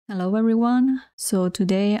Hello everyone, so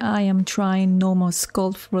today I am trying Nomad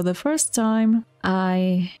Sculpt for the first time.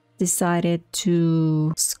 I decided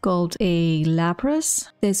to sculpt a Lapras.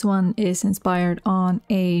 This one is inspired on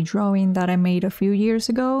a drawing that I made a few years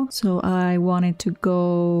ago, so I wanted to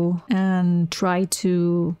go and try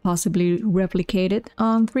to possibly replicate it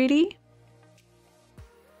on 3D.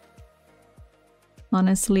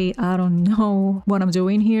 Honestly, I don't know what I'm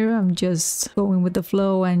doing here. I'm just going with the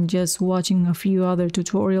flow and just watching a few other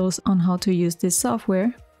tutorials on how to use this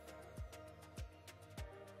software.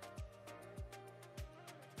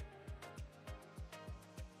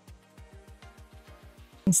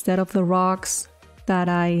 Instead of the rocks that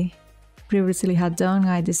I previously had done,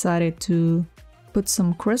 I decided to put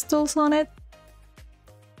some crystals on it.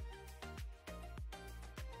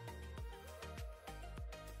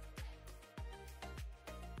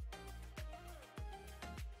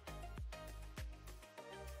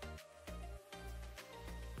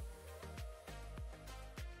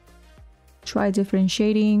 Try different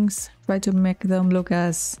shadings, try to make them look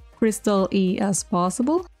as crystal-y as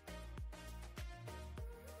possible.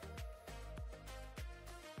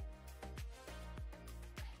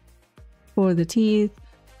 For the teeth,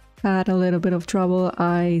 had a little bit of trouble.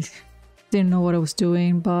 I didn't know what I was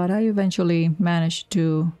doing, but I eventually managed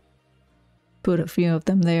to put a few of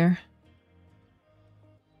them there.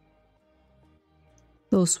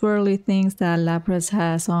 Those swirly things that Lapras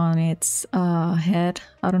has on its head.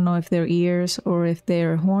 I don't know if they're ears or if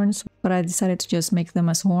they're horns, but I decided to just make them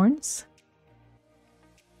as horns.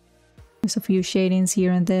 There's a few shadings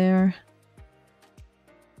here and there.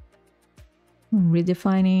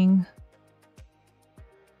 Redefining.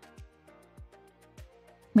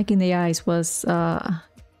 Making the eyes was,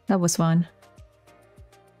 that was fun.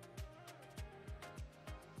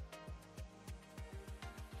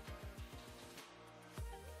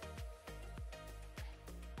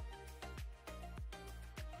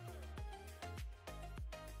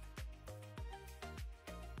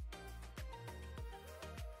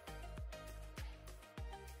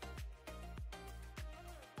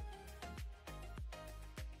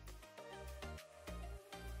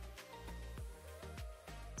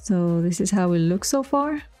 So this is how it looks so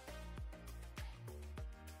far.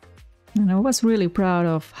 And I was really proud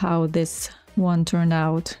of how this one turned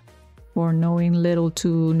out. For knowing little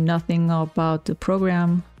to nothing about the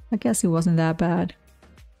program, I guess it wasn't that bad.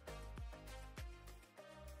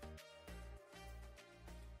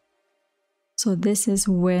 So this is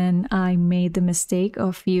when I made the mistake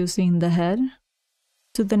of fusing the head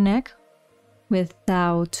to the neck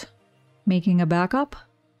without making a backup.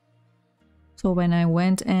 So when I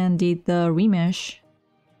went and did the remesh,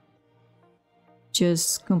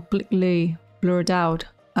 just completely blurred out.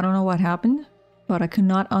 I don't know what happened, but I could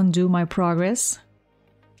not undo my progress.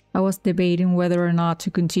 I was debating whether or not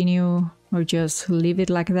to continue or just leave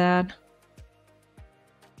it like that.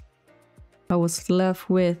 I was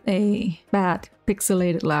left with a bad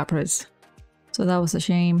pixelated Lapras, so that was a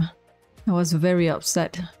shame. I was very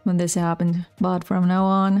upset when this happened, but from now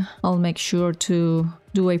on, I'll make sure to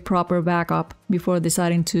do a proper backup before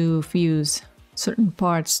deciding to fuse certain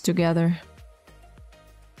parts together.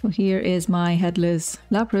 So here is my headless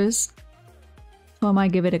Lapras. So I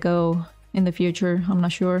might give it a go in the future, I'm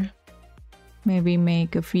not sure. Maybe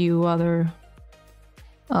make a few other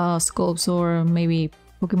sculpts or maybe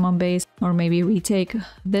Pokemon based, or maybe retake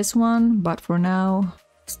this one, but for now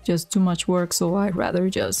it's just too much work, so I'd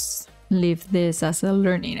rather just leave this as a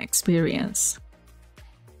learning experience.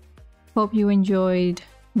 Hope you enjoyed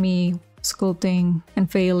me sculpting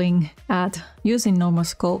and failing at using Nomad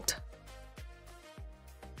Sculpt.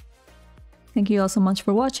 Thank you all so much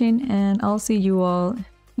for watching, and I'll see you all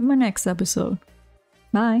in my next episode.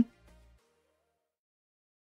 Bye!